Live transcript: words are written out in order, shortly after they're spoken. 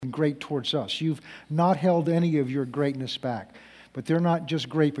great towards us. You've not held any of your greatness back. But they're not just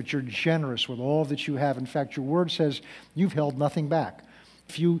great, but you're generous with all that you have. In fact, your word says you've held nothing back.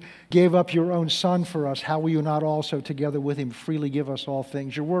 If you gave up your own Son for us, how will you not also together with him freely give us all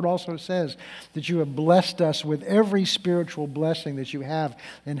things? Your word also says that you have blessed us with every spiritual blessing that you have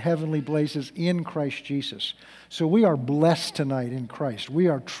in heavenly places in Christ Jesus. So we are blessed tonight in Christ. We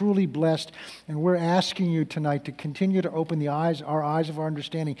are truly blessed, and we're asking you tonight to continue to open our eyes of our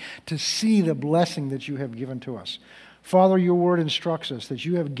understanding to see the blessing that you have given to us. Father, your word instructs us that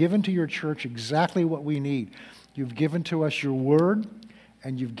you have given to your church exactly what we need. You've given to us your word,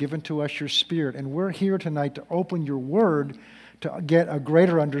 and you've given to us your spirit. And we're here tonight to open your word to get a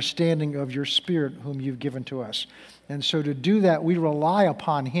greater understanding of your spirit whom you've given to us. And so to do that, we rely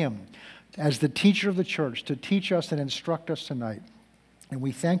upon him as the teacher of the church to teach us and instruct us tonight. And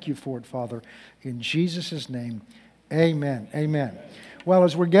we thank you for it, Father. In Jesus' name, amen. Amen. Well,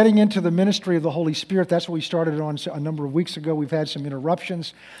 as we're getting into the ministry of the Holy Spirit, that's what we started on a number of weeks ago. We've had some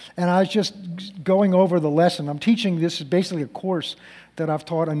interruptions, and I was just going over the lesson. I'm teaching, this is basically a course that I've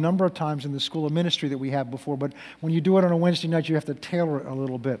taught a number of times in the School of Ministry that we have before, but when you do it on a Wednesday night, you have to tailor it a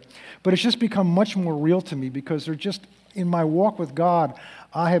little bit. But it's just become much more real to me because they're just, in my walk with God,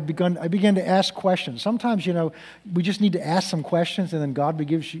 I began to ask questions. Sometimes, we just need to ask some questions and then God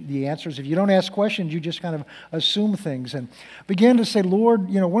gives you the answers. If you don't ask questions, you just kind of assume things. And began to say, Lord,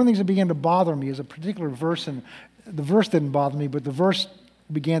 one of the things that began to bother me is a particular verse, and the verse didn't bother me, but the verse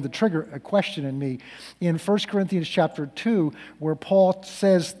began to trigger a question in me. In 1 Corinthians chapter 2, where Paul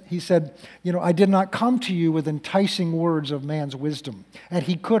says, he said, I did not come to you with enticing words of man's wisdom. And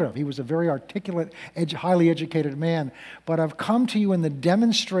he could have. He was a very articulate, highly educated man. But I've come to you in the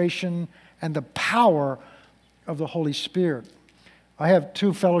demonstration and the power of the Holy Spirit. I have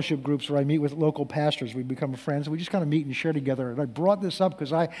 2 fellowship groups where I meet with local pastors. We become friends. We just kind of meet and share together. And I brought this up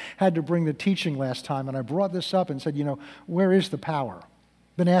because I had to bring the teaching last time. And I brought this up and said, where is the power?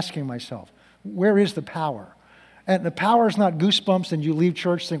 Been asking myself, where is the power? And the power is not goosebumps and you leave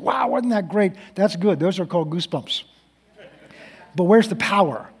church saying, wow, wasn't that great? That's good. Those are called goosebumps. But where's the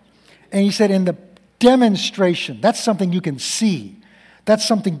power? And he said, in the demonstration. That's something you can see. That's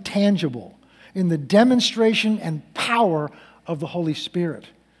something tangible. In the demonstration and power of the Holy Spirit.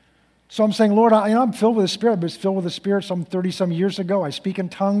 So I'm saying, Lord, I'm filled with the Spirit. I was filled with the Spirit some 30-some years ago. I speak in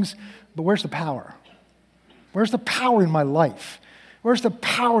tongues. But where's the power? Where's the power in my life? Where's the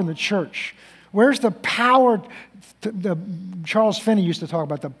power in the church? Where's the power? Charles Finney used to talk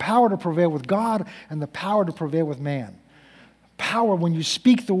about the power to prevail with God and the power to prevail with man. Power when you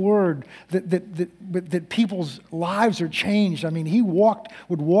speak the word that people's lives are changed. I mean, he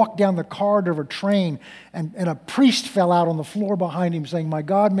would walk down the corridor of a train and a priest fell out on the floor behind him saying, my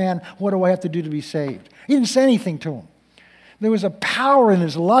God, man, what do I have to do to be saved? He didn't say anything to him. There was a power in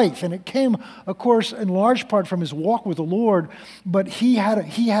his life, and it came, of course, in large part from his walk with the Lord. But he had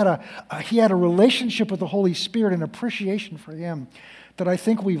a relationship with the Holy Spirit and appreciation for him that I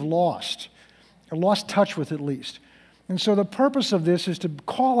think we've lost, or lost touch with at least. And so the purpose of this is to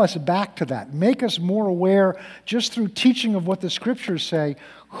call us back to that, make us more aware, just through teaching of what the Scriptures say,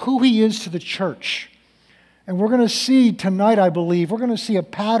 who He is to the church. And we're going to see tonight, I believe, we're going to see a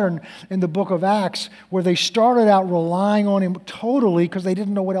pattern in the book of Acts where they started out relying on Him totally because they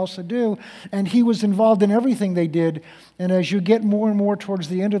didn't know what else to do. And He was involved in everything they did. And as you get more and more towards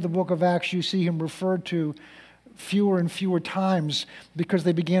the end of the book of Acts, you see Him referred to fewer and fewer times because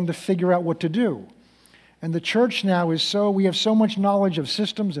they began to figure out what to do. And the church now we have so much knowledge of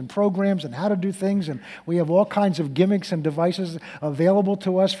systems and programs and how to do things, and we have all kinds of gimmicks and devices available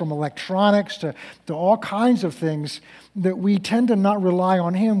to us, from electronics to all kinds of things, that we tend to not rely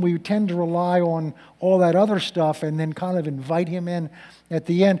on Him. We tend to rely on all that other stuff and then kind of invite Him in at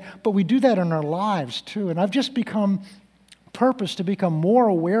the end. But we do that in our lives too. And I've just become purpose to become more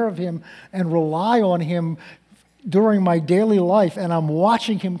aware of Him and rely on Him during my daily life, and I'm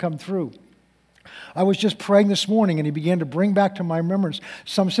watching Him come through. I was just praying this morning, and He began to bring back to my remembrance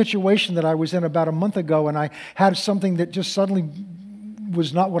some situation that I was in about a month ago, and I had something that just suddenly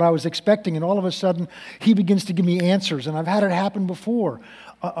was not what I was expecting, and all of a sudden, He begins to give me answers, and I've had it happen before.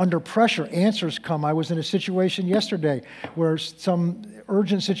 Under pressure, answers come. I was in a situation yesterday where some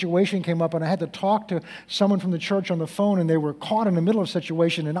urgent situation came up, and I had to talk to someone from the church on the phone, and they were caught in the middle of a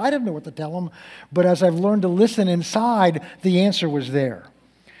situation, and I didn't know what to tell them, but as I've learned to listen inside, the answer was there.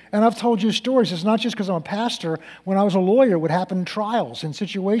 And I've told you stories. It's not just because I'm a pastor. When I was a lawyer, it would happen in trials and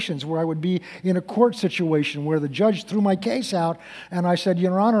situations where I would be in a court situation where the judge threw my case out, and I said,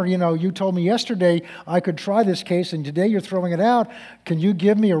 Your Honor, you told me yesterday I could try this case, and today you're throwing it out. Can you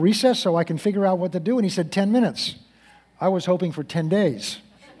give me a recess so I can figure out what to do? And he said, 10 minutes. I was hoping for 10 days.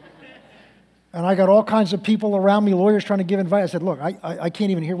 And I got all kinds of people around me, lawyers trying to give advice. I said, look, I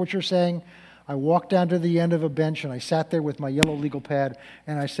can't even hear what you're saying. I walked down to the end of a bench and I sat there with my yellow legal pad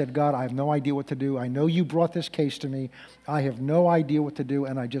and I said, God, I have no idea what to do. I know you brought this case to me. I have no idea what to do.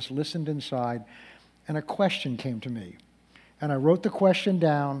 And I just listened inside and a question came to me. And I wrote the question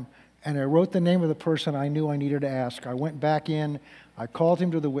down and I wrote the name of the person I knew I needed to ask. I went back in. I called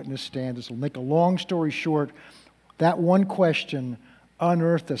him to the witness stand. This will make a long story short. That one question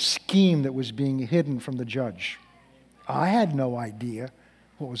unearthed a scheme that was being hidden from the judge. I had no idea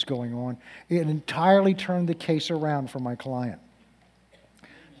what was going on. It entirely turned the case around for my client.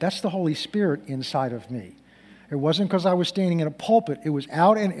 That's the Holy Spirit inside of me. It wasn't because I was standing in a pulpit. It was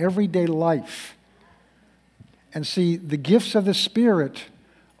out in everyday life. And see, the gifts of the Spirit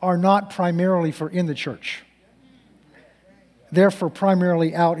are not primarily for in the church. They're for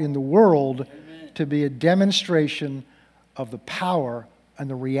primarily out in the world to be a demonstration of the power and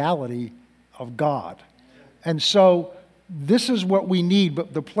the reality of God. And so this is what we need,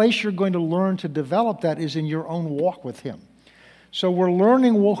 but the place you're going to learn to develop that is in your own walk with Him. So we're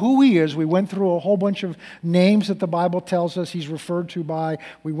learning who He is. We went through a whole bunch of names that the Bible tells us He's referred to by.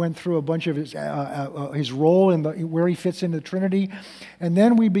 We went through a bunch of His role in where He fits in the Trinity. And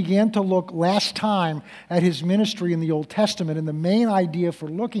then we began to look last time at His ministry in the Old Testament. And the main idea for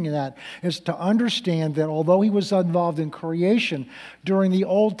looking at that is to understand that although He was involved in creation, during the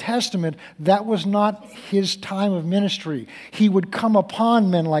Old Testament, that was not His time of ministry. He would come upon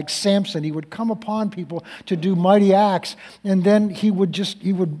men like Samson. He would come upon people to do mighty acts. And then he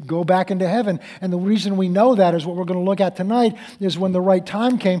would go back into heaven. And the reason we know that is what we're going to look at tonight is when the right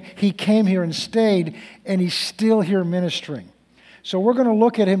time came, He came here and stayed, and He's still here ministering. So we're going to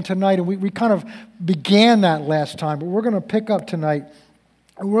look at Him tonight, and we kind of began that last time, but we're going to pick up tonight,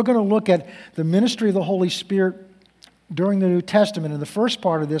 and we're going to look at the ministry of the Holy Spirit during the New Testament. And the first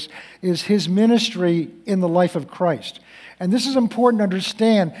part of this is His ministry in the life of Christ. And this is important to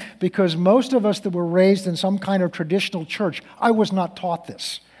understand because most of us that were raised in some kind of traditional church, I was not taught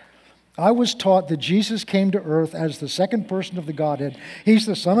this. I was taught that Jesus came to earth as the second person of the Godhead. He's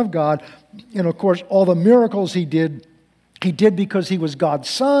the Son of God. And of course, all the miracles He did because He was God's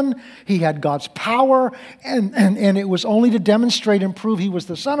Son. He had God's power. And it was only to demonstrate and prove He was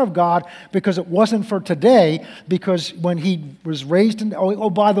the Son of God because it wasn't for today. Because when He was raised,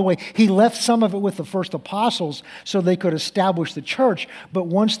 by the way, He left some of it with the first apostles so they could establish the church. But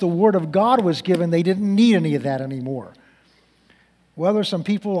once the Word of God was given, they didn't need any of that anymore. Well, there's some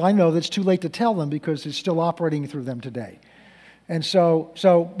people I know that's too late to tell them because it's still operating through them today. And so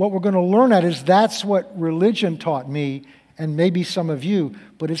what we're going to learn at is that's what religion taught me and maybe some of you,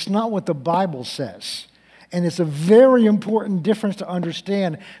 but it's not what the Bible says. And it's a very important difference to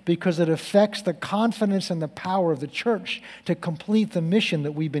understand because it affects the confidence and the power of the church to complete the mission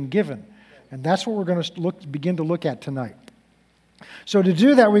that we've been given. And that's what we're going to begin to look at tonight. So to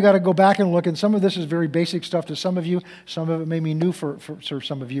do that, we got to go back and look, and some of this is very basic stuff to some of you. Some of it may be new for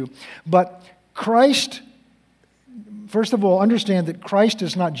some of you. But Christ, first of all, understand that Christ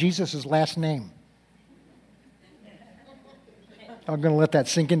is not Jesus' last name. I'm going to let that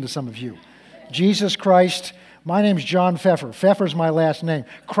sink into some of you. Jesus Christ, my name's John Pfeffer. Pfeffer's my last name.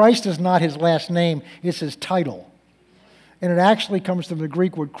 Christ is not His last name, it's His title. And it actually comes from the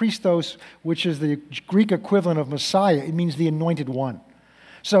Greek word Christos, which is the Greek equivalent of Messiah. It means the anointed one.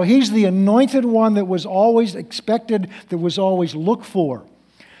 So He's the anointed one that was always expected, that was always looked for.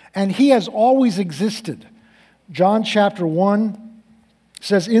 And He has always existed. John chapter 1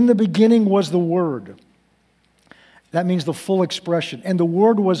 says, "In the beginning was the Word." That means the full expression. "And the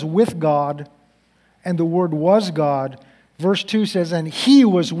Word was with God, and the Word was God." Verse 2 says, "And He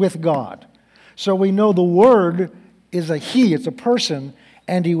was with God." So we know the Word is a He, it's a person,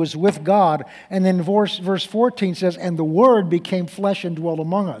 and He was with God. And then verse 14 says, "And the Word became flesh and dwelt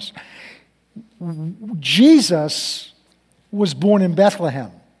among us." Jesus was born in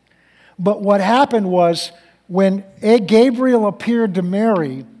Bethlehem. But what happened was when Gabriel appeared to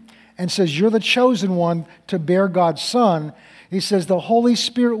Mary and says, "You're the chosen one to bear God's Son," He says, "The Holy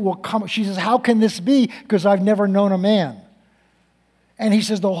Spirit will come." She says, "How can this be? Because I've never known a man." And He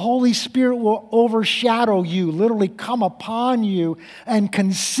says, "The Holy Spirit will overshadow you," literally come upon you and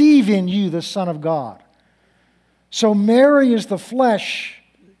conceive in you the Son of God. So Mary is the flesh,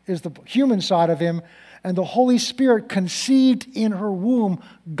 is the human side of Him, and the Holy Spirit conceived in her womb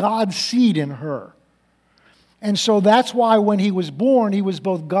God's seed in her. And so that's why when He was born, He was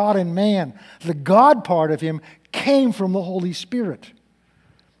both God and man. The God part of Him came from the Holy Spirit.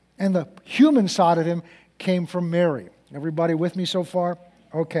 And the human side of Him came from Mary. Everybody with me so far?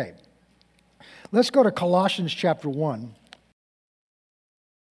 Okay. Let's go to Colossians chapter 1.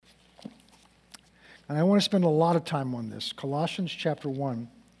 And I want to spend a lot of time on this. Colossians chapter 1.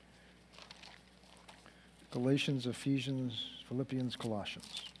 Galatians, Ephesians, Philippians,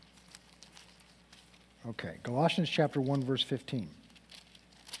 Colossians. Okay, Colossians chapter 1, verse 15.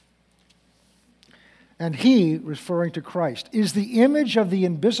 And he, referring to Christ, is the image of the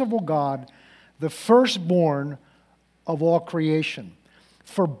invisible God, the firstborn of all creation.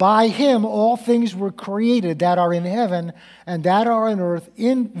 For by him all things were created that are in heaven and that are on earth,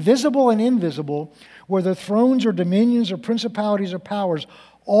 visible and invisible, whether thrones or dominions or principalities or powers.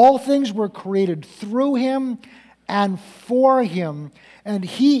 All things were created through him and for him, and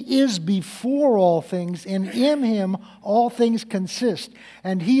he is before all things, and in him all things consist.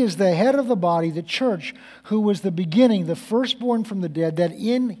 And he is the head of the body, the church, who was the beginning, the firstborn from the dead, that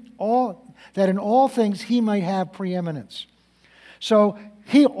in all things he might have preeminence. So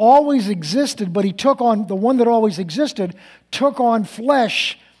he always existed, but he took on, the one that always existed, took on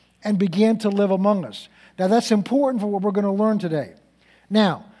flesh and began to live among us. Now that's important for what we're going to learn today.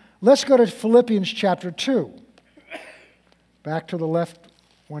 Now, let's go to Philippians chapter 2. Back to the left,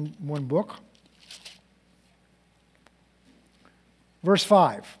 one book. Verse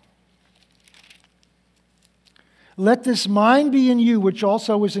 5. Let this mind be in you, which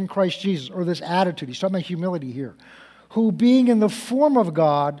also is in Christ Jesus, or this attitude. He's talking about humility here. Who, being in the form of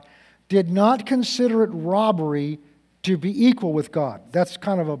God, did not consider it robbery to be equal with God. That's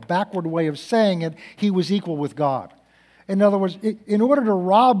kind of a backward way of saying it. He was equal with God. In other words, in order to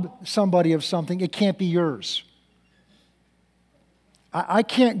rob somebody of something, it can't be yours. I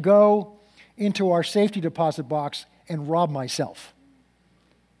can't go into our safety deposit box and rob myself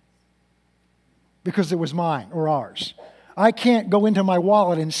because it was mine or ours. I can't go into my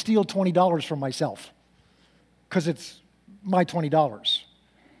wallet and steal $20 from myself because it's my $20.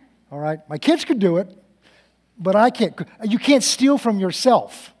 All right? My kids could do it, but I can't. You can't steal from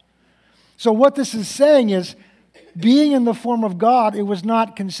yourself. So what this is saying is, being in the form of God, it was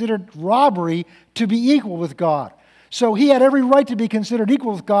not considered robbery to be equal with God. So he had every right to be considered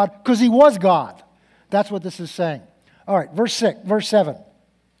equal with God because he was God. That's what this is saying. All right, verse 7.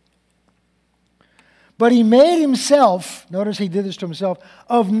 But he made himself, notice he did this to himself,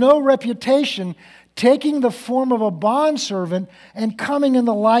 of no reputation, taking the form of a bondservant and coming in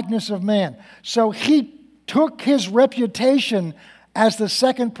the likeness of man. So he took his reputation as the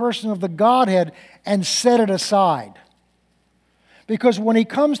second person of the Godhead and set it aside. Because when he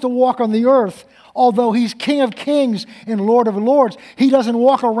comes to walk on the earth, although he's King of Kings and Lord of Lords, he doesn't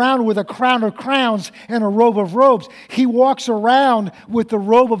walk around with a crown of crowns and a robe of robes. He walks around with the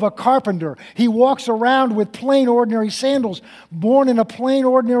robe of a carpenter. He walks around with plain, ordinary sandals, born in a plain,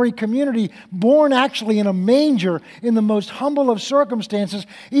 ordinary community, born actually in a manger in the most humble of circumstances.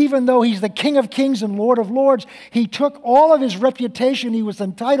 Even though he's the King of Kings and Lord of Lords, he took all of his reputation he was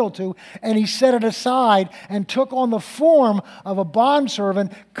entitled to and he set it aside and took on the form of a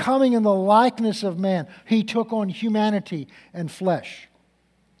bondservant, coming in the likeness of man. He took on humanity and flesh.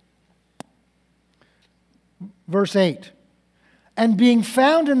 Verse 8. And being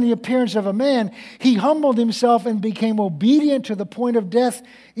found in the appearance of a man, he humbled himself and became obedient to the point of death,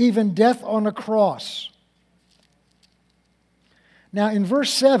 even death on a cross. Now in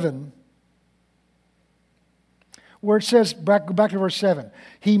verse 7, where it says, back to verse 7,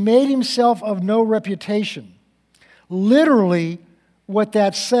 he made himself of no reputation. Literally, what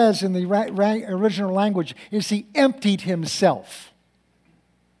that says in the original language is he emptied himself.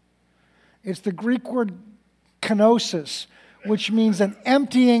 It's the Greek word kenosis, which means an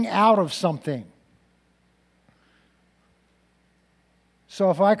emptying out of something. So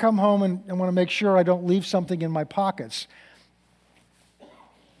if I come home and want to make sure I don't leave something in my pockets,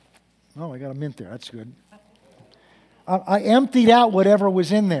 oh, I got a mint there, that's good. I emptied out whatever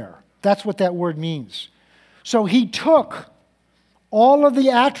was in there. That's what that word means. So he took all of the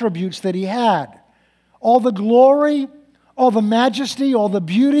attributes that he had, all the glory, all the majesty, all the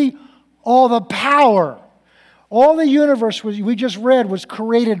beauty, all the power, all the universe we just read was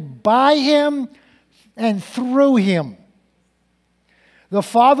created by him and through him. The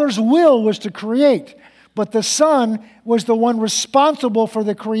Father's will was to create, but the Son was the one responsible for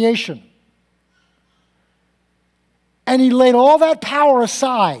the creation. And he laid all that power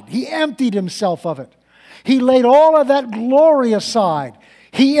aside. He emptied himself of it. He laid all of that glory aside.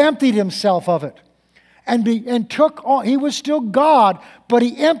 He emptied himself of it. And took all, he was still God, but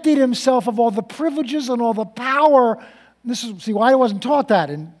he emptied himself of all the privileges and all the power. See, I wasn't taught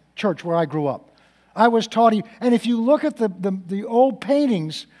that in church where I grew up. I was taught, and if you look at the old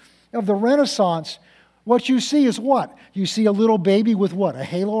paintings of the Renaissance, what you see is what? You see a little baby with what? A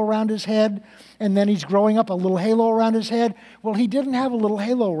halo around his head, and then he's growing up, a little halo around his head. Well, he didn't have a little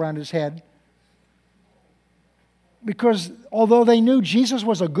halo around his head. Because although they knew Jesus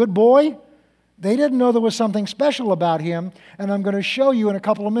was a good boy, they didn't know there was something special about him, and I'm going to show you in a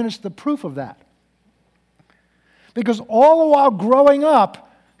couple of minutes the proof of that. Because all the while growing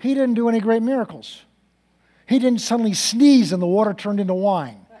up, he didn't do any great miracles. He didn't suddenly sneeze and the water turned into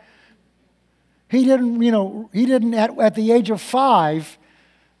wine. He didn't at the age of 5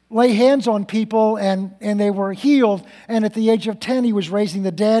 lay hands on people and they were healed, and at the age of 10 he was raising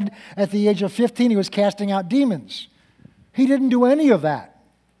the dead. At the age of 15 he was casting out demons. He didn't do any of that.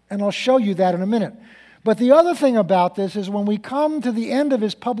 And I'll show you that in a minute. But the other thing about this is when we come to the end of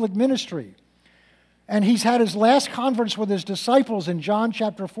his public ministry, and he's had his last conference with his disciples in John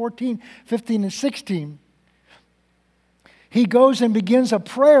chapter 14, 15, and 16, he goes and begins a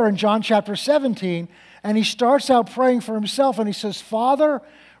prayer in John chapter 17, and he starts out praying for himself, and he says, Father,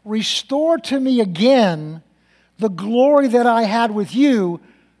 restore to me again the glory that I had with you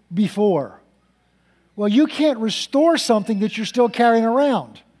before. Well, you can't restore something that you're still carrying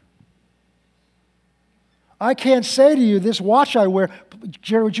around. I can't say to you, this watch I wear,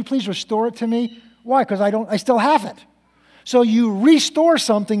 Jerry, would you please restore it to me? Why? Because I still have it. So you restore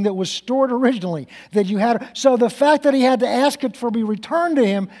something that was stored originally, that you had. So the fact that he had to ask it for be returned to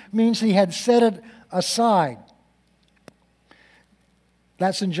him means he had set it aside.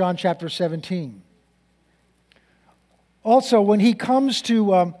 That's in John chapter 17. Also, when he comes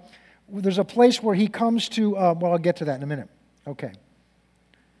to, there's a place where he comes to, well, I'll get to that in a minute. Okay.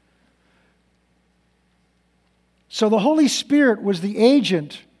 So the Holy Spirit was the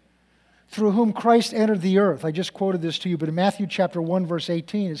agent through whom Christ entered the earth. I just quoted this to you, but in Matthew chapter 1, verse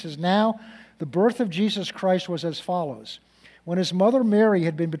 18, it says, Now the birth of Jesus Christ was as follows. When his mother Mary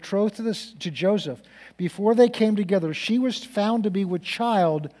had been betrothed to Joseph, before they came together, she was found to be with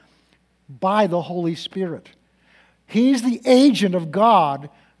child by the Holy Spirit. He's the agent of God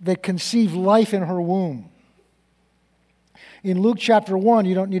that conceived life in her womb. In Luke chapter 1,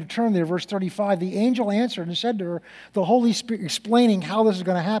 you don't need to turn there, verse 35, the angel answered and said to her, the Holy Spirit, explaining how this is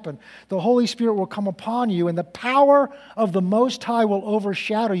going to happen, the Holy Spirit will come upon you and the power of the Most High will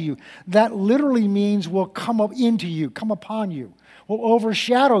overshadow you. That literally means will come up into you, come upon you, will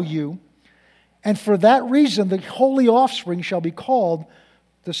overshadow you. And for that reason, the holy offspring shall be called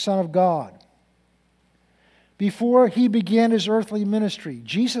the Son of God. Before he began his earthly ministry,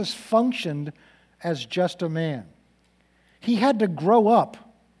 Jesus functioned as just a man. He had to grow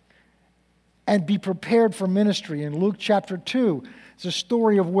up and be prepared for ministry. In Luke chapter 2, it's a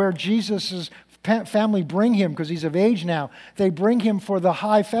story of where Jesus' family bring him, because he's of age now. They bring him for the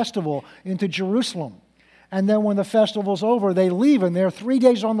high festival into Jerusalem. And then when the festival's over, they leave, and they're 3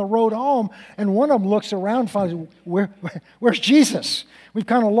 days on the road home, and one of them looks around and finds, where's Jesus? We've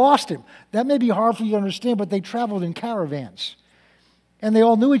kind of lost him. That may be hard for you to understand, but they traveled in caravans. And they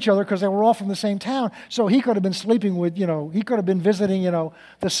all knew each other because they were all from the same town. So he could have been sleeping with, he could have been visiting,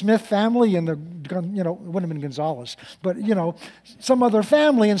 the Smith family and it wouldn't have been Gonzalez, but, some other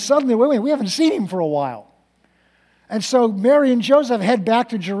family. And suddenly, wait, we haven't seen him for a while. And so Mary and Joseph head back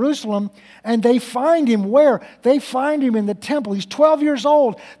to Jerusalem, and they find him where? They find him in the temple. He's 12 years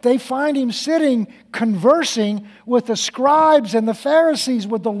old. They find him sitting, conversing with the scribes and the Pharisees,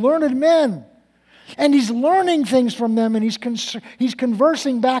 with the learned men. And he's learning things from them, and he's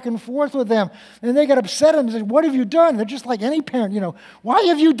conversing back and forth with them. And they get upset and say, what have you done? They're just like any parent, why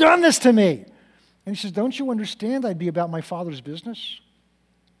have you done this to me? And he says, don't you understand I'd be about my Father's business?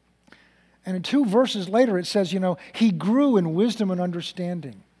 And in 2 verses later it says, he grew in wisdom and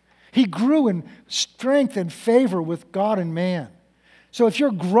understanding. He grew in strength and favor with God and man. So if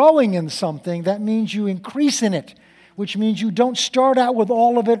you're growing in something, that means you increase in it, which means you don't start out with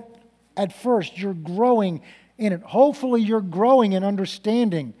all of it at first. You're growing in it. Hopefully you're growing in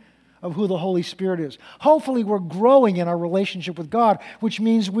understanding of who the Holy Spirit is. Hopefully we're growing in our relationship with God, which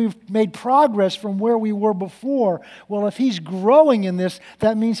means we've made progress from where we were before. Well, if he's growing in this,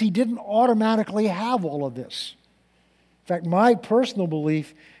 that means he didn't automatically have all of this. In fact, my personal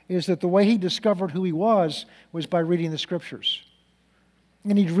belief is that the way he discovered who he was by reading the Scriptures.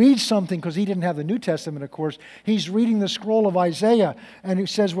 And he'd read something, because he didn't have the New Testament, of course. He's reading the scroll of Isaiah, and it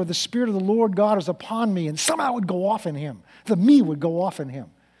says, where the Spirit of the Lord God is upon me, and somehow it would go off in him. The me would go off in him.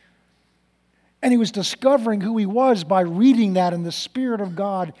 And he was discovering who he was by reading that, and the Spirit of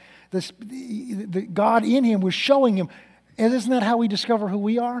God, the God in him was showing him. And isn't that how we discover who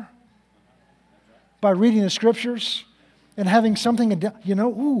we are? By reading the Scriptures and having something,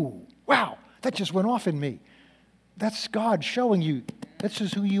 ooh, wow, that just went off in me. That's God showing you. This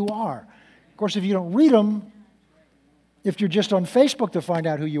is who you are. Of course, if you don't read them, if you're just on Facebook to find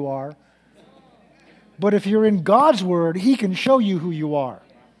out who you are, but if you're in God's Word, he can show you who you are.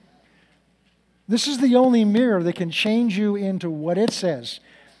 This is the only mirror that can change you into what it says.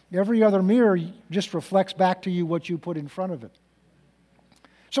 Every other mirror just reflects back to you what you put in front of it.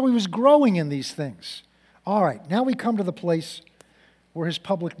 So he was growing in these things. All right, now we come to the place where his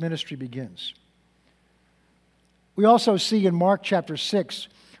public ministry begins. We also see in Mark chapter 6,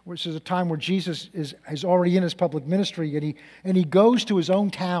 which is a time where Jesus is already in his public ministry, and he goes to his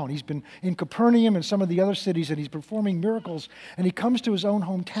own town. He's been in Capernaum and some of the other cities, and he's performing miracles, and he comes to his own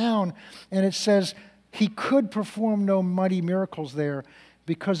hometown, and it says he could perform no mighty miracles there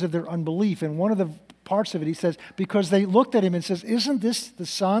because of their unbelief. And one of the parts of it, he says, because they looked at him and says, isn't this the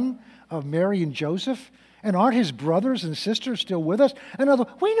son of Mary and Joseph? And aren't his brothers and sisters still with us? And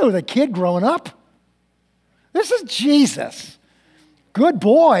we know the kid growing up. This is Jesus. Good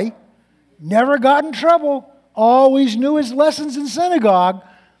boy. Never got in trouble. Always knew his lessons in synagogue.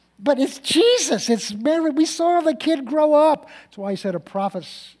 But it's Jesus. It's Mary. We saw the kid grow up. That's why he said a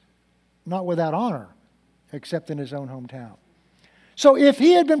prophet's not without honor, except in his own hometown. So if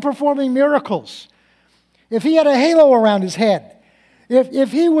he had been performing miracles, if he had a halo around his head,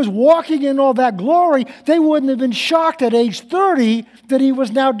 if he was walking in all that glory, they wouldn't have been shocked at age 30 that he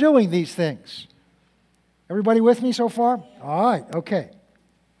was now doing these things. Everybody with me so far? All right, okay.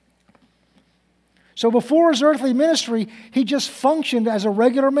 So before his earthly ministry, he just functioned as a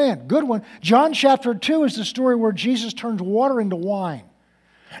regular man. Good one. John chapter 2 is the story where Jesus turns water into wine.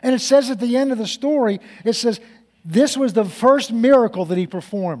 And it says at the end of the story, it says, this was the first miracle that he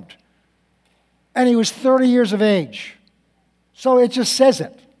performed. And he was 30 years of age. So it just says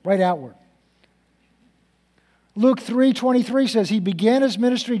it right outward. Luke 3:23 says, he began his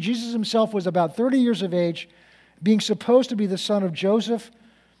ministry. Jesus himself was about 30 years of age, being supposed to be the son of Joseph,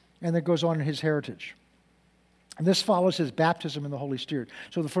 and that goes on in his heritage. And this follows his baptism in the Holy Spirit.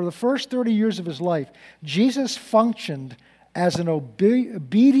 So for the first 30 years of his life, Jesus functioned as an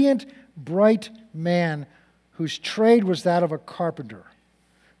obedient, bright man whose trade was that of a carpenter.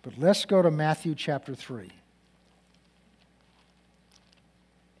 But let's go to Matthew chapter 3.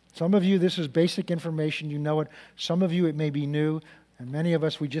 Some of you, this is basic information. You know it. Some of you, it may be new. And many of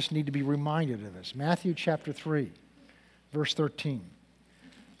us, we just need to be reminded of this. Matthew chapter 3, verse 13.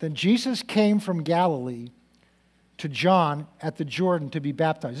 Then Jesus came from Galilee to John at the Jordan to be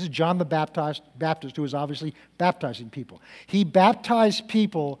baptized. This is John the Baptist who is obviously baptizing people. He baptized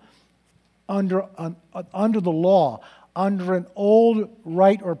people under the law, under an old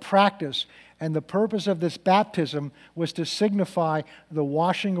rite or practice. And the purpose of this baptism was to signify the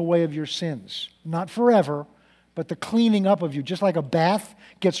washing away of your sins. Not forever, but the cleaning up of you. Just like a bath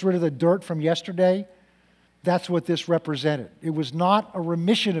gets rid of the dirt from yesterday, that's what this represented. It was not a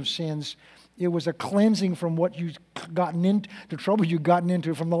remission of sins. It was a cleansing from what you'd gotten into, the trouble you'd gotten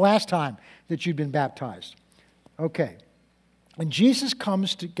into from the last time that you'd been baptized. Okay. And Jesus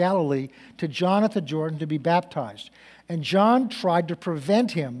comes to Galilee, to John at the Jordan, to be baptized. And John tried to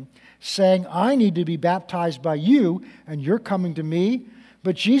prevent him, saying, I need to be baptized by you, and you're coming to me.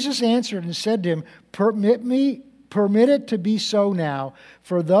 But Jesus answered and said to him, Permit it to be so now,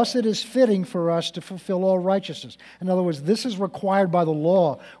 for thus it is fitting for us to fulfill all righteousness. In other words, this is required by the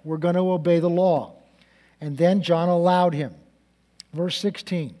law. We're going to obey the law. And then John allowed him. Verse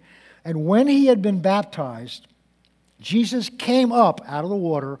 16, and when he had been baptized, Jesus came up out of the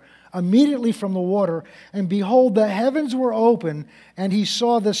water, immediately from the water, and behold, the heavens were open, and he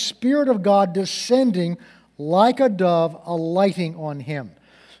saw the Spirit of God descending like a dove, alighting on him.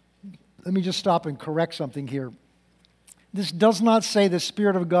 Let me just stop and correct something here. This does not say the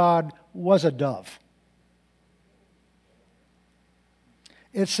Spirit of God was a dove.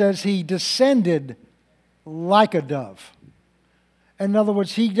 It says he descended like a dove. In other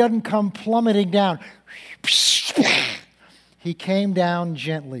words, he doesn't come plummeting down. He came down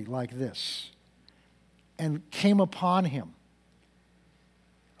gently like this and came upon him,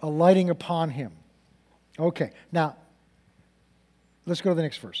 alighting upon him. Okay, now let's go to the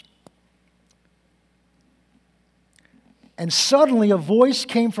next verse. And suddenly a voice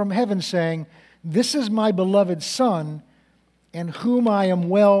came from heaven saying, this is my beloved Son, in whom I am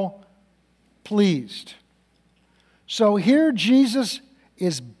well pleased. So here Jesus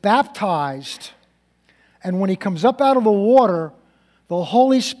is baptized, and when he comes up out of the water, the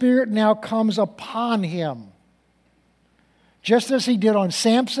Holy Spirit now comes upon him. Just as he did on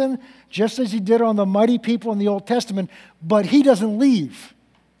Samson, just as he did on the mighty people in the Old Testament, but he doesn't leave.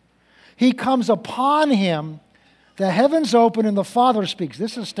 He comes upon him, the heavens open, and the Father speaks.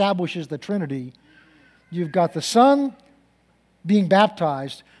 This establishes the Trinity. You've got the Son being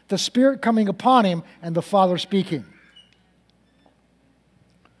baptized, the Spirit coming upon him, and the Father speaking.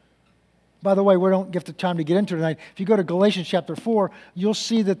 By the way, we don't get the time to get into it tonight. If you go to Galatians chapter 4, you'll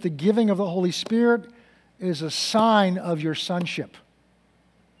see that the giving of the Holy Spirit is a sign of your sonship.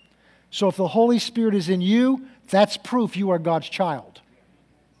 So if the Holy Spirit is in you, that's proof you are God's child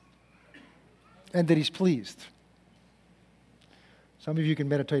and that He's pleased. Some of you can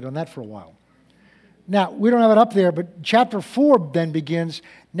meditate on that for a while. Now, we don't have it up there, but chapter 4 then begins.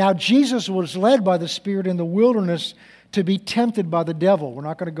 Now, Jesus was led by the Spirit in the wilderness to be tempted by the devil. We're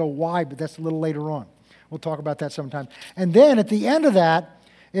not going to go why, but that's a little later on. We'll talk about that sometime. And then at the end of that,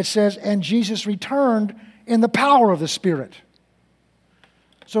 it says, and Jesus returned in the power of the Spirit.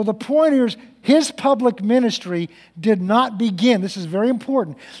 So the point is, his public ministry did not begin. This is very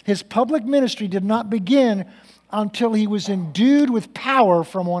important. His public ministry did not begin until he was endued with power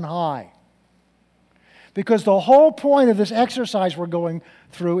from on high. Because the whole point of this exercise we're going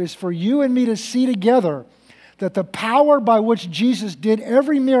through is for you and me to see together that the power by which Jesus did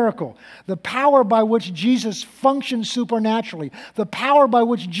every miracle, the power by which Jesus functioned supernaturally, the power by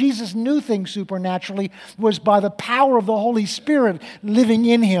which Jesus knew things supernaturally was by the power of the Holy Spirit living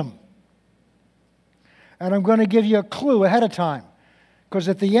in him. And I'm going to give you a clue ahead of time. Because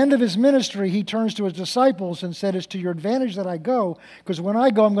at the end of his ministry, he turns to his disciples and said, it's to your advantage that I go, because when I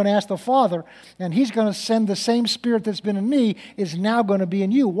go, I'm going to ask the Father, and he's going to send the same Spirit that's been in me is now going to be in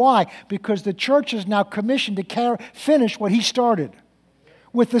you. Why? Because the church is now commissioned to finish what he started.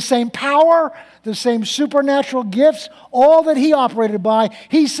 With the same power, the same supernatural gifts, all that he operated by,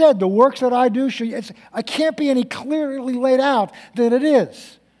 he said, the works that I do, I can't be any clearly laid out than it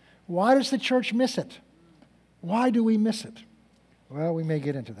is. Why does the church miss it? Why do we miss it? Well, we may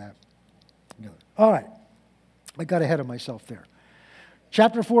get into that. All right. I got ahead of myself there.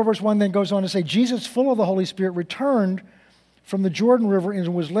 Chapter 4, verse 1 then goes on to say, Jesus, full of the Holy Spirit, returned from the Jordan River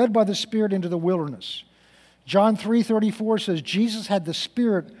and was led by the Spirit into the wilderness. John 3:34 says, Jesus had the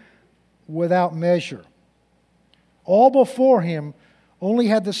Spirit without measure. All before him only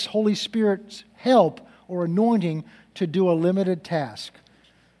had the Holy Spirit's help or anointing to do a limited task.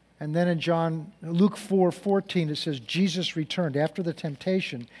 And then in Luke 4:14, it says, Jesus returned. After the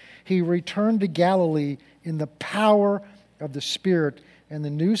temptation, he returned to Galilee in the power of the Spirit, and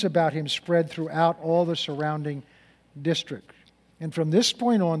the news about him spread throughout all the surrounding district. And from this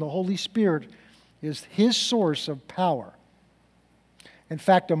point on, the Holy Spirit is his source of power. In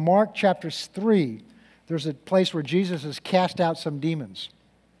fact, in Mark chapter 3, there's a place where Jesus has cast out some demons.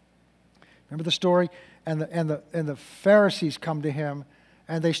 Remember the story? And the Pharisees come to him,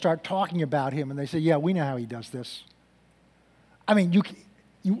 and they start talking about him, and they say, yeah, we know how he does this. I mean,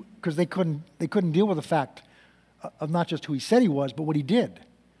 because they couldn't deal with the fact of not just who he said he was, but what he did.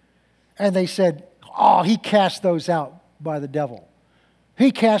 And they said, oh, he cast those out by the devil.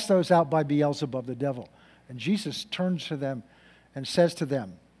 He cast those out by Beelzebub, the devil. And Jesus turns to them and says to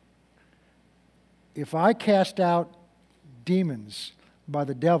them, if I cast out demons by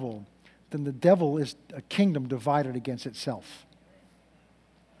the devil, then the devil is a kingdom divided against itself.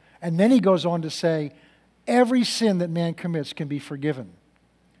 And then he goes on to say, every sin that man commits can be forgiven,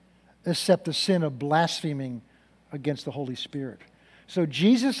 except the sin of blaspheming against the Holy Spirit. So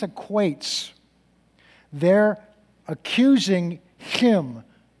Jesus equates their accusing him,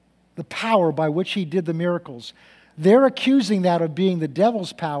 the power by which he did the miracles. They're accusing that of being the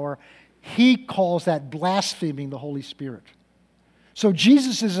devil's power. He calls that blaspheming the Holy Spirit. So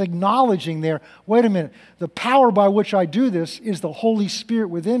Jesus is acknowledging there, wait a minute, the power by which I do this is the Holy Spirit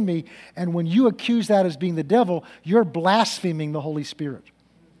within me, and when you accuse that as being the devil, you're blaspheming the Holy Spirit.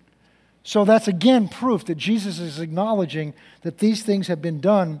 So that's again proof that Jesus is acknowledging that these things have been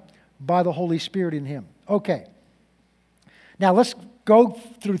done by the Holy Spirit in him. Okay. Now let's go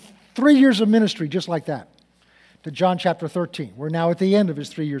through 3 years of ministry just like that to John chapter 13. We're now at the end of his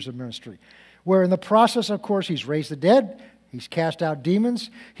 3 years of ministry, where in the process, of course, he's raised the dead, he's cast out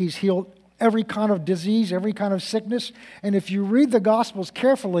demons, he's healed every kind of disease, every kind of sickness. And if you read the Gospels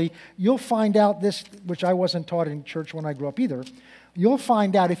carefully, you'll find out this, which I wasn't taught in church when I grew up either. You'll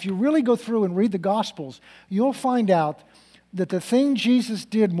find out, if you really go through and read the Gospels, you'll find out that the thing Jesus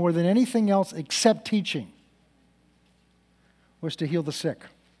did more than anything else except teaching was to heal the sick,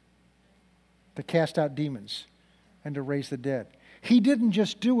 to cast out demons, and to raise the dead. He didn't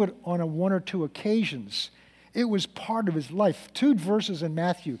just do it on one or two occasions. It was part of his life. 2 verses in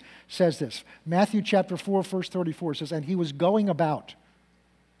Matthew says this. Matthew chapter 4, verse 34 says, and he was going about.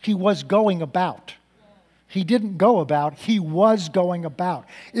 He was going about. He didn't go about, he was going about.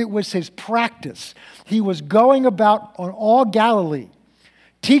 It was his practice. He was going about on all Galilee,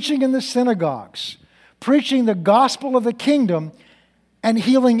 teaching in the synagogues, preaching the gospel of the kingdom, and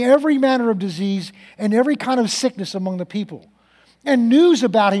healing every manner of disease and every kind of sickness among the people. And news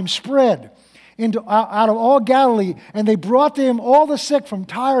about him spread out of all Galilee, and they brought to him all the sick from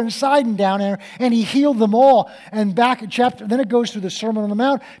Tyre and Sidon down there, and he healed them all. And back at then it goes through the Sermon on the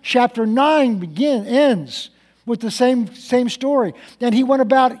Mount. Chapter 9 ends with the same story. And he went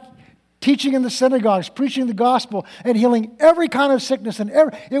about teaching in the synagogues, preaching the gospel, and healing every kind of sickness. And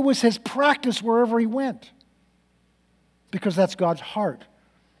it was his practice wherever he went, because that's God's heart.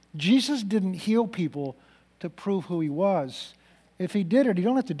 Jesus didn't heal people to prove who he was. If he did it, he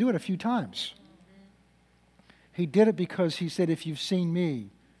don't have to do it a few times. He did it because he said, if you've seen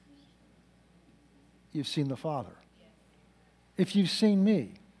me, you've seen the Father. If you've seen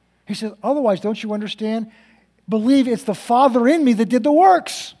me. He says, otherwise, don't you understand? Believe it's the Father in me that did the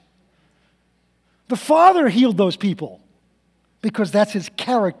works. The Father healed those people because that's his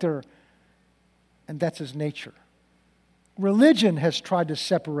character and that's his nature. Religion has tried to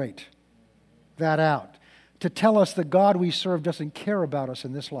separate that out, to tell us the God we serve doesn't care about us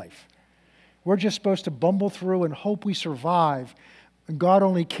in this life. We're just supposed to bumble through and hope we survive. And God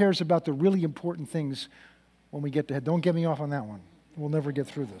only cares about the really important things when we get to heaven. Don't get me off on that one. We'll never get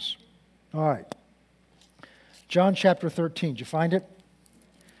through this. All right. John chapter 13. Did you find it?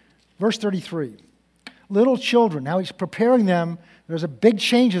 Verse 33. Little children. Now he's preparing them. There's a big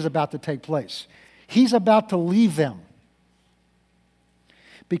change is about to take place. He's about to leave them,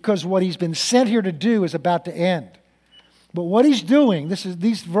 because what he's been sent here to do is about to end. But what he's doing,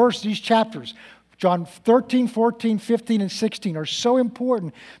 these chapters, John 13, 14, 15, and 16 are so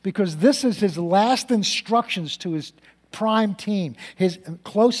important, because this is his last instructions to his prime team, his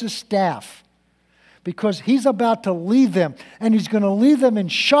closest staff, because he's about to leave them, and he's going to leave them in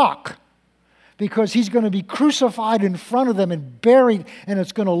shock, because he's going to be crucified in front of them and buried, and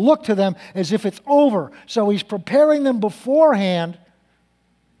it's going to look to them as if it's over. So he's preparing them beforehand.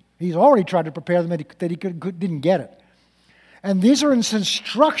 He's already tried to prepare them that he didn't get it. And these are his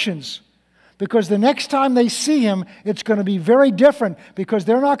instructions, because the next time they see him, it's going to be very different, because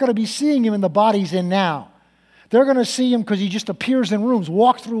they're not going to be seeing him in the body he's in now. They're going to see him because he just appears in rooms,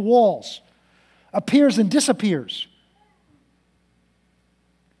 walks through walls, appears and disappears.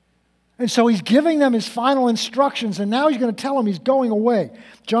 And so he's giving them his final instructions, and now he's going to tell them he's going away.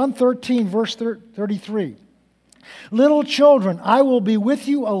 John 13, verse 33. Little children, I will be with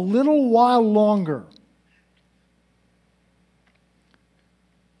you a little while longer.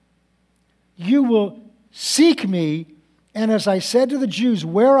 You will seek me, and as I said to the Jews,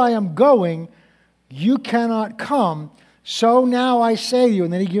 where I am going, you cannot come. So now I say to you,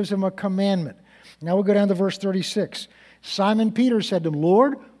 and then he gives them a commandment. Now we'll go down to verse 36. Simon Peter said to him,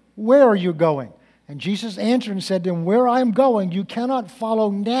 Lord, where are you going? And Jesus answered and said to him, where I am going, you cannot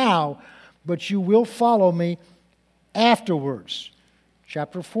follow now, but you will follow me afterwards.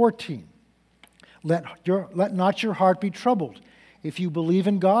 Chapter 14. Let not your heart be troubled. If you believe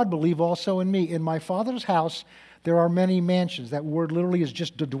in God, believe also in me. In my Father's house there are many mansions. That word literally is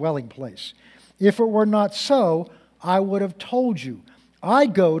just a dwelling place. If it were not so, I would have told you. I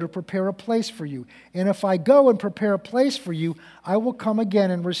go to prepare a place for you. And if I go and prepare a place for you, I will come again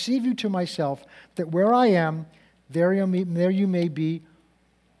and receive you to myself, that where I am, there you may be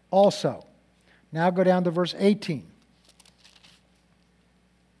also. Now go down to verse 18.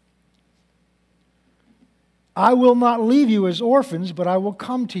 I will not leave you as orphans, but I will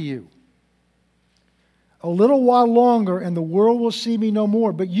come to you. A little while longer, and the world will see me no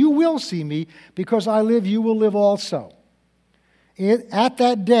more. But you will see me, because I live, you will live also. At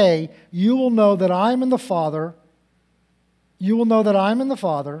that day, you will know that I am in the Father. You will know that I am in the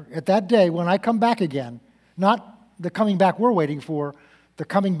Father. At that day, when I come back again, not the coming back we're waiting for, the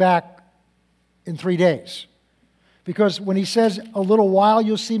coming back in 3 days. Because when he says, a little while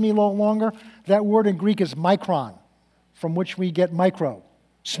you'll see me no longer, that word in Greek is micron, from which we get micro,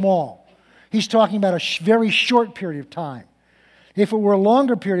 small. He's talking about a very short period of time. If it were a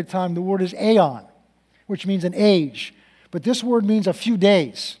longer period of time, the word is aeon, which means an age. But this word means a few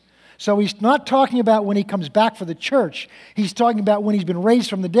days. So he's not talking about when he comes back for the church. He's talking about when he's been raised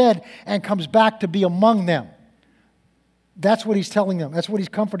from the dead and comes back to be among them. That's what he's telling them. That's what he's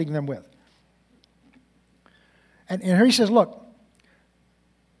comforting them with. And here he says, look,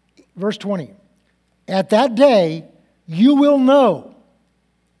 verse 20. At that day, you will know.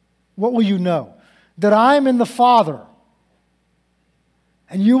 What will you know? That I am in the Father.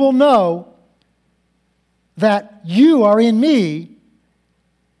 And you will know that you are in me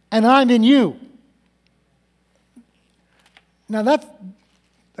and I'm in you. Now that's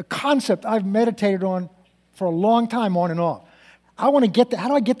a concept I've meditated on for a long time, on and off. I want to get that. How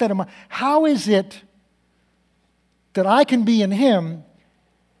do I get that in my... How is it that I can be in him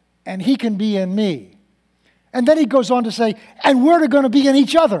and he can be in me? And then he goes on to say, and we're going to be in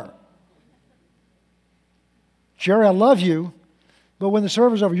each other. Jerry, I love you, but when the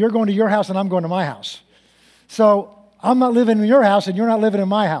service is over, you're going to your house and I'm going to my house. So I'm not living in your house and you're not living in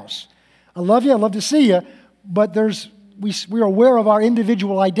my house. I love you, I love to see you, but we are aware of our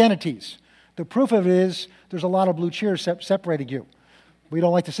individual identities. The proof of it is there's a lot of blue chairs separating you. We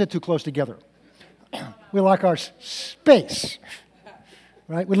don't like to sit too close together. We like our space,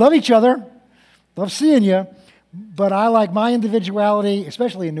 right? We love each other, love seeing you, but I like my individuality,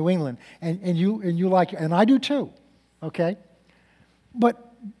 especially in New England, and you like, and I do too, okay?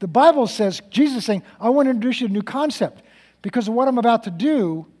 But the Bible says, Jesus is saying, I want to introduce you to a new concept because of what I'm about to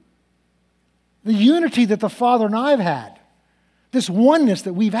do, the unity that the Father and I have had, this oneness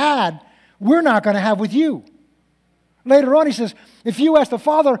that we've had, we're not going to have with you. Later on, he says, if you ask the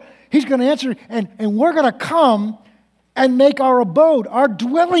Father, he's going to answer, and we're going to come and make our abode, our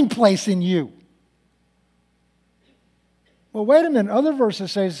dwelling place in you. Well, wait a minute. Other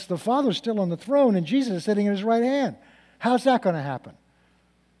verses says the Father's still on the throne and Jesus is sitting at his right hand. How's that going to happen?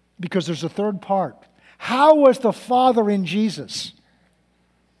 Because there's a third part. How was the Father in Jesus?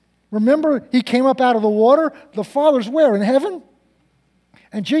 Remember, he came up out of the water. The Father's where? In heaven?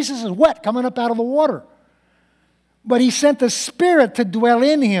 And Jesus is wet coming up out of the water. But he sent the Spirit to dwell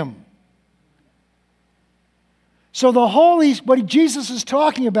in him. So what Jesus is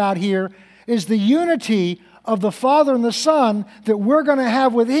talking about here is the unity of the Father and the Son that we're going to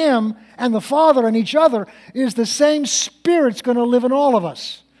have with him and the Father and each other is the same Spirit's going to live in all of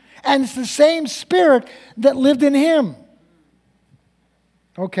us. And it's the same Spirit that lived in him.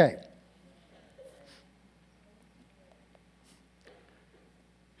 Okay.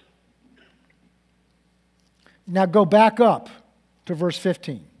 Now go back up to verse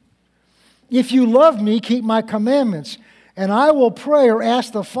 15. If you love me, keep my commandments, and I will pray or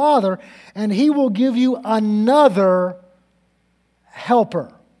ask the Father, and he will give you another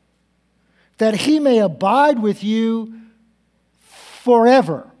helper, that he may abide with you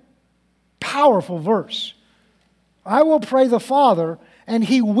forever. Powerful verse. I will pray the Father, and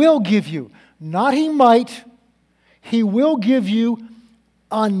he will give you, not he might, he will give you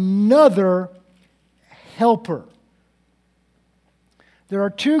another helper. There are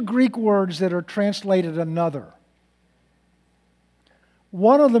two Greek words that are translated another.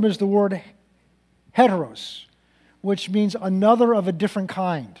 One of them is the word heteros, which means another of a different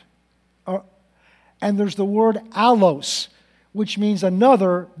kind. And there's the word allos, which means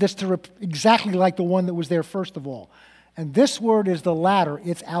another that's exactly like the one that was there first of all. And this word is the latter,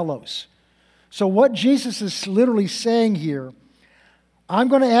 it's allos. So what Jesus is literally saying here, I'm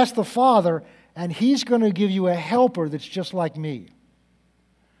going to ask the Father, and he's going to give you a helper that's just like me.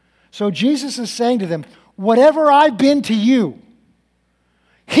 So Jesus is saying to them, whatever I've been to you,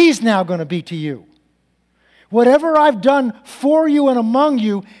 he's now going to be to you. Whatever I've done for you and among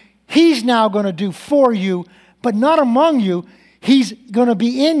you, he's now going to do for you, but not among you. He's going to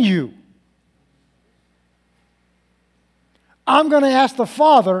be in you. I'm going to ask the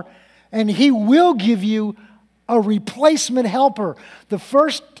Father, and he will give you a replacement helper. The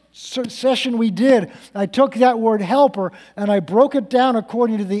first session we did, I took that word helper and I broke it down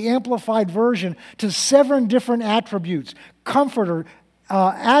according to the Amplified Version to 7 different attributes. Comforter,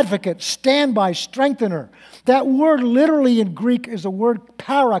 advocate, standby, strengthener. That word literally in Greek is the word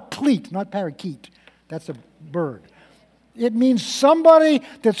paraclete, not parakeet. That's a bird. It means somebody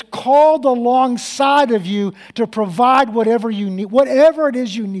that's called alongside of you to provide whatever you need, whatever it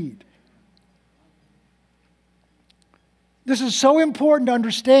is you need. This is so important to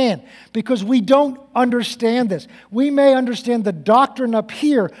understand because we don't understand this. We may understand the doctrine up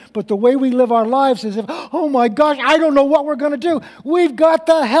here, but the way we live our lives is, oh my gosh, I don't know what we're going to do. We've got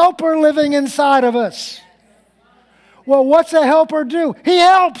the helper living inside of us. Well, what's a helper do? He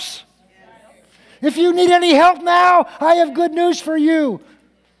helps. If you need any help now, I have good news for you.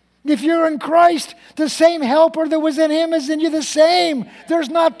 If you're in Christ, the same helper that was in him is in you, the same. There's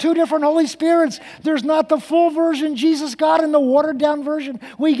not 2 different Holy Spirits. There's not the full version Jesus got and the watered down version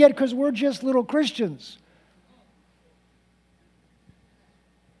we get because we're just little Christians.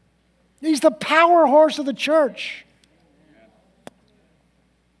 He's the power horse of the church.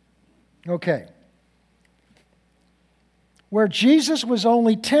 Okay. Where Jesus was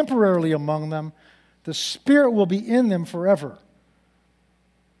only temporarily among them, the Spirit will be in them forever.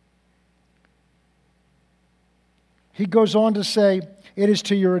 He goes on to say, it is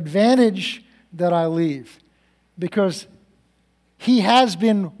to your advantage that I leave, because he has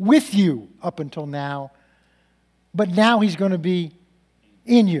been with you up until now, but now he's going to be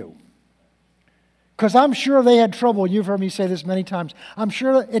in you. Because I'm sure they had trouble. You've heard me say this many times. I'm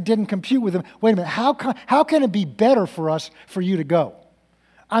sure it didn't compute with them. Wait a minute, how can it be better for us for you to go?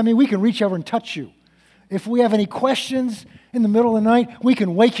 I mean, we can reach over and touch you. If we have any questions in the middle of the night, we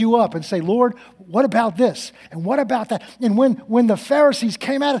can wake you up and say, Lord, what about this? And what about that? And when the Pharisees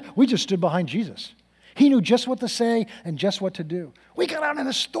came at us, we just stood behind Jesus. He knew just what to say and just what to do. We got out in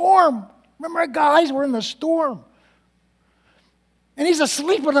the storm. Remember, guys, we're in the storm. And he's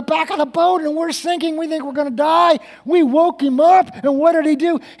asleep in the back of the boat, and we're sinking. We think we're going to die. We woke him up, and what did he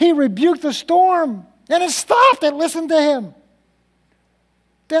do? He rebuked the storm, and it stopped and listened to him.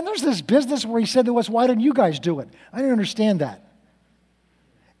 Then there's this business where he said to us, why didn't you guys do it? I didn't understand that.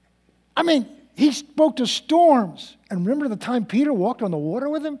 I mean, he spoke to storms. And remember the time Peter walked on the water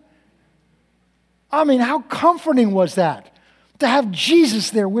with him? I mean, how comforting was that? To have Jesus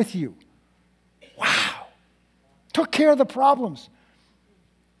there with you. Wow. Took care of the problems.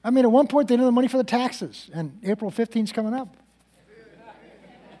 I mean, at one point they didn't have the money for the taxes. And April 15th is coming up.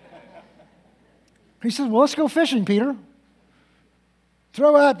 He says, well, let's go fishing, Peter.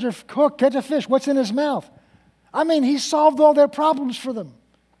 Throw out your hook, catch a fish. What's in his mouth? I mean, he solved all their problems for them.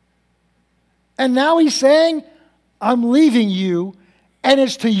 And now he's saying, I'm leaving you, and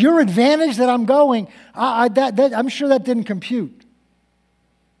it's to your advantage that I'm going. I'm sure that didn't compute.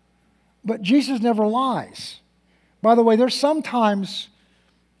 But Jesus never lies. By the way, there's sometimes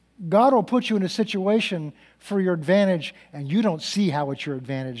God will put you in a situation for your advantage, and you don't see how it's your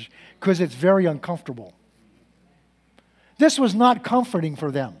advantage because it's very uncomfortable. This was not comforting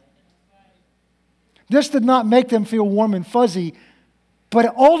for them. This did not make them feel warm and fuzzy,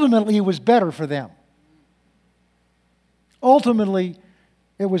 but ultimately it was better for them. Ultimately,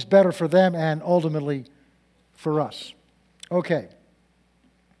 it was better for them and ultimately for us. Okay.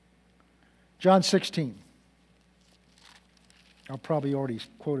 John 16. I probably already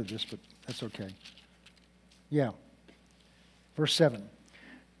quoted this, but that's okay. Yeah. Verse 7.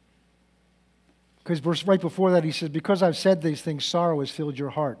 Because right before that he says, because I've said these things, sorrow has filled your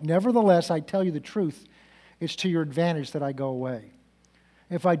heart. Nevertheless, I tell you the truth, it's to your advantage that I go away.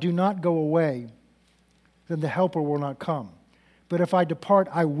 If I do not go away, then the Helper will not come. But if I depart,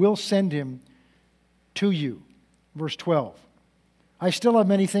 I will send him to you. Verse 12. I still have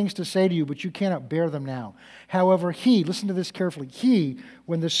many things to say to you, but you cannot bear them now. However, he, listen to this carefully, he,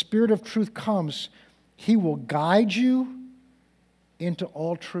 when the Spirit of truth comes, he will guide you into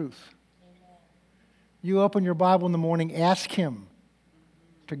all truth. You open your Bible in the morning, ask him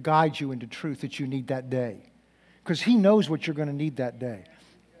to guide you into truth that you need that day. Because he knows what you're going to need that day.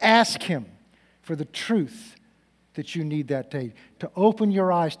 Ask him for the truth that you need that day. To open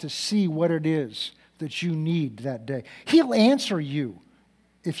your eyes to see what it is that you need that day. He'll answer you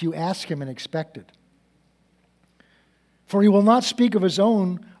if you ask him and expect it. For he will not speak of his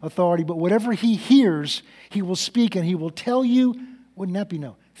own authority, but whatever he hears, he will speak, and he will tell you, wouldn't that be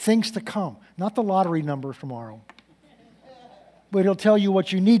things to come. Not the lottery number tomorrow. But he'll tell you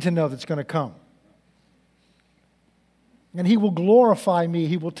what you need to know that's going to come. And he will glorify me.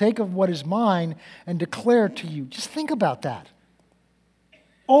 He will take of what is mine and declare it to you. Just think about that.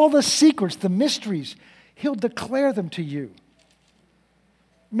 All the secrets, the mysteries, he'll declare them to you.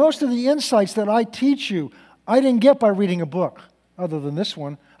 Most of the insights that I teach you, I didn't get by reading a book, other than this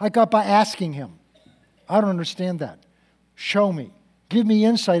one. I got by asking him. I don't understand that. Show me. Give me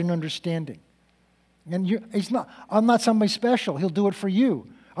insight and understanding. And I'm not somebody special. He'll do it for you.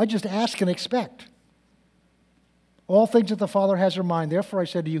 I just ask and expect. All things that the Father has are mine. Therefore I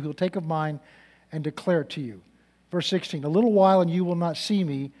said to you, he'll take of mine and declare it to you. Verse 16, a little while and you will not see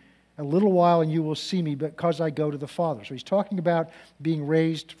me. A little while and you will see me because I go to the Father. So he's talking about being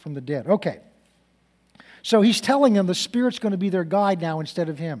raised from the dead. Okay. So he's telling them the Spirit's going to be their guide now instead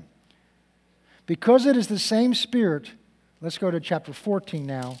of him. Because it is the same Spirit. Let's go to chapter 14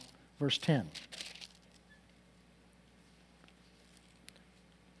 now, verse 10.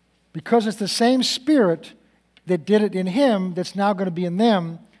 Because it's the same Spirit that did it in him that's now going to be in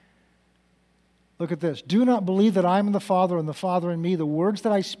them. Look at this. Do not believe that I am in the Father and the Father in me. The words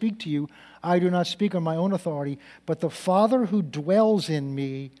that I speak to you, I do not speak on my own authority, but the Father who dwells in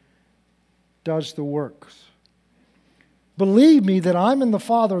me does the works. Believe me that I'm in the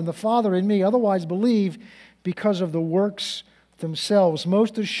Father and the Father in me. Otherwise believe because of the works themselves.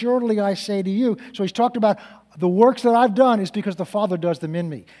 Most assuredly I say to you. So he's talked about the works that I've done is because the Father does them in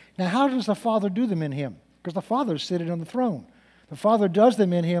me. Now how does the Father do them in him? Because the Father is seated on the throne. The Father does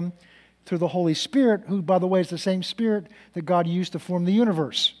them in him through the Holy Spirit, who, by the way, is the same Spirit that God used to form the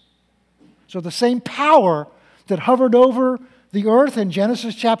universe. So the same power that hovered over The earth in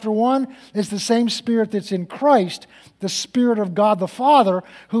Genesis chapter 1 is the same Spirit that's in Christ, the Spirit of God the Father,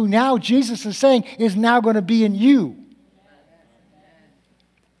 who now Jesus is saying is now going to be in you.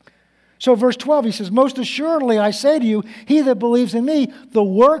 So verse 12, he says, most assuredly I say to you, he that believes in me, the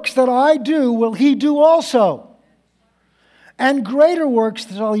works that I do will he do also. And greater works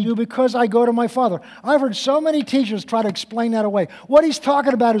shall he do because I go to my Father. I've heard so many teachers try to explain that away. What he's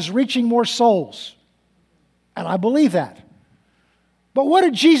talking about is reaching more souls. And I believe that. But what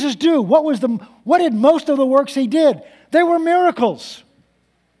did Jesus do? What did most of the works he did? They were miracles.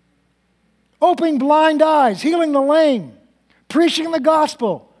 Opening blind eyes, healing the lame, preaching the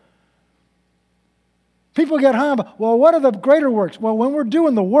gospel. People get hung up, well, what are the greater works? Well, when we're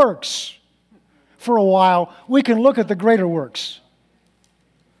doing the works for a while, we can look at the greater works.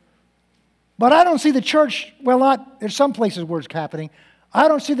 But I don't see the church, well, not, there's some places where it's happening. I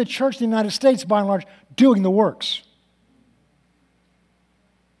don't see the church in the United States, by and large, doing the works.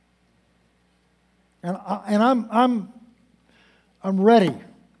 And I'm ready.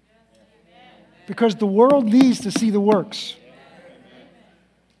 Because the world needs to see the works.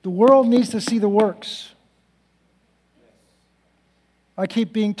 The world needs to see the works. I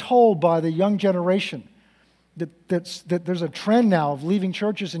keep being told by the young generation that there's a trend now of leaving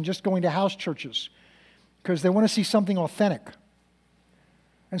churches and just going to house churches because they want to see something authentic.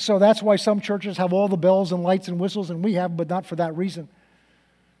 And so that's why some churches have all the bells and lights and whistles and we have, but not for that reason.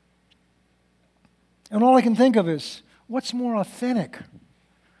 And all I can think of is, what's more authentic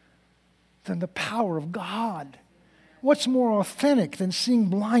than the power of God? What's more authentic than seeing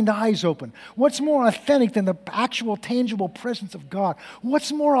blind eyes open? What's more authentic than the actual tangible presence of God?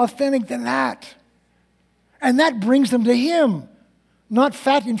 What's more authentic than that? And that brings them to Him, not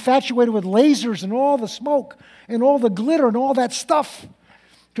infatuated with lasers and all the smoke and all the glitter and all that stuff,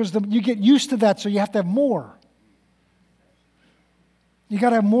 because you get used to that, so you have to have more. You got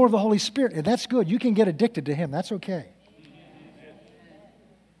to have more of the Holy Spirit, and that's good. You can get addicted to Him. That's okay.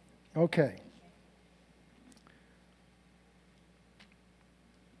 Okay.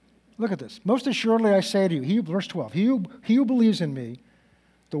 Look at this. Most assuredly I say to you, verse 12, he who believes in me,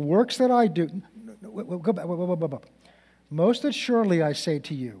 the works that I do, go back. Most assuredly I say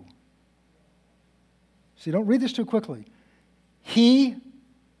to you. See, don't read this too quickly. He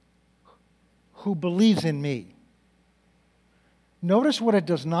who believes in me. Notice what it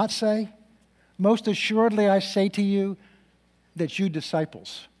does not say. Most assuredly I say to you that you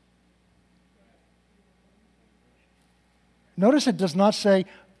disciples. Notice it does not say,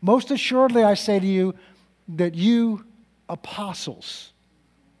 most assuredly I say to you that you apostles.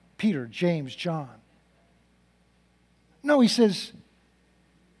 Peter, James, John. No, he says,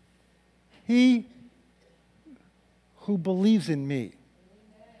 he who believes in me.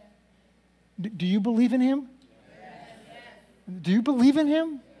 Do you believe in Him? Do you believe in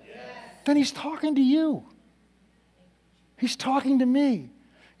Him? Yes. Then He's talking to you. He's talking to me.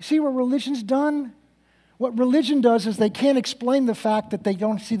 You see what religion's done? What religion does is they can't explain the fact that they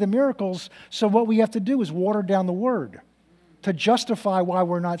don't see the miracles, so what we have to do is water down the Word to justify why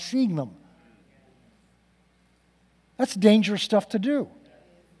we're not seeing them. That's dangerous stuff to do.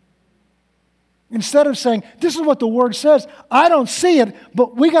 Instead of saying, this is what the Word says, I don't see it,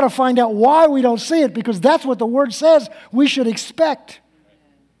 but we got to find out why we don't see it, because that's what the Word says we should expect.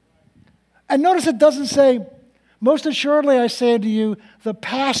 And notice it doesn't say, most assuredly I say to you, the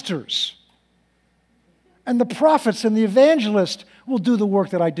pastors and the prophets and the evangelists will do the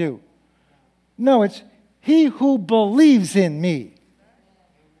work that I do. No, it's he who believes in me.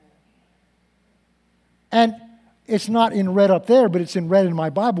 And it's not in red up there, but it's in red in my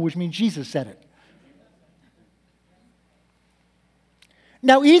Bible, which means Jesus said it.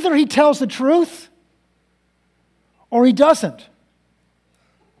 Now, either he tells the truth or he doesn't.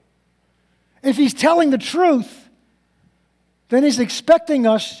 If he's telling the truth, then he's expecting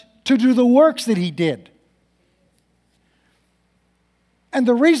us to do the works that he did. And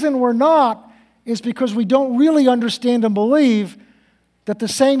the reason we're not is because we don't really understand and believe that the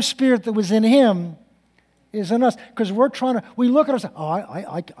same Spirit that was in him is in us. Because we look at ourselves,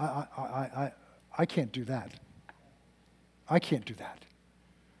 I can't do that. I can't do that.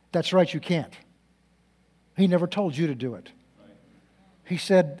 That's right, you can't. He never told you to do it. He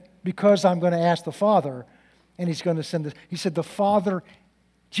said, because I'm going to ask the Father, and He's going to send this. He said, the Father,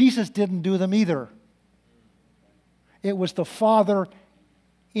 Jesus didn't do them either. It was the Father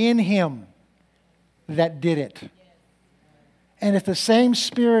in Him that did it. And if the same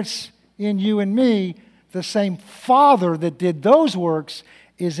Spirit's in you and me, the same Father that did those works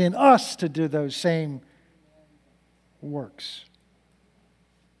is in us to do those same works.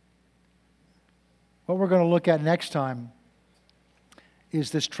 What we're going to look at next time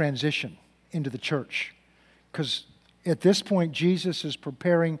is this transition into the church. Because at this point, Jesus is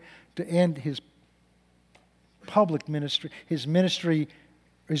preparing to end his public ministry, his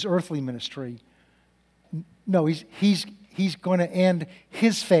earthly ministry. No, he's going to end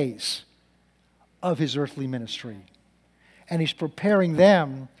his phase of his earthly ministry. And he's preparing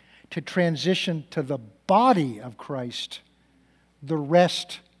them to transition to the body of Christ, the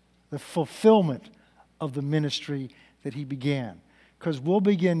rest, the fulfillment of the ministry that he began. Because we'll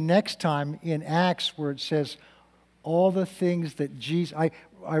begin next time in Acts where it says all the things that Jesus,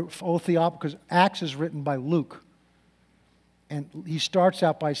 because Acts is written by Luke. And he starts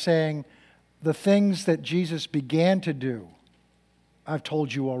out by saying, the things that Jesus began to do, I've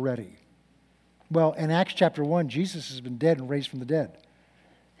told you already. Well, in Acts chapter 1, Jesus has been dead and raised from the dead.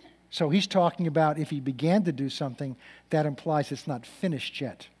 So he's talking about if he began to do something, that implies it's not finished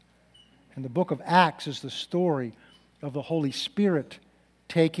yet. And the book of Acts is the story of the Holy Spirit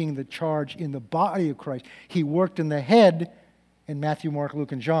taking the charge in the body of Christ. He worked in the head in Matthew, Mark,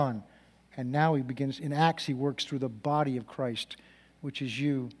 Luke, and John. And now he begins, in Acts, he works through the body of Christ, which is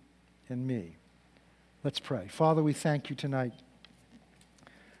you and me. Let's pray. Father, we thank you tonight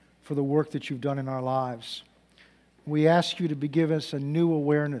for the work that you've done in our lives. We ask you to give us a new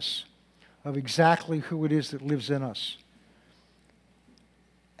awareness of exactly who it is that lives in us.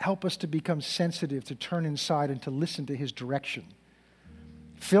 Help us to become sensitive, to turn inside and to listen to his direction.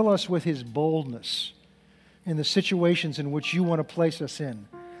 Fill us with his boldness in the situations in which you want to place us in,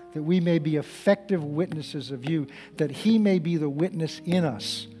 that we may be effective witnesses of you, that he may be the witness in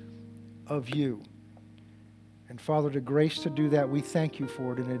us of you. And Father, the grace to do that, we thank you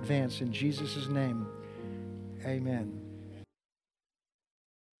for it in advance. In Jesus' name, amen.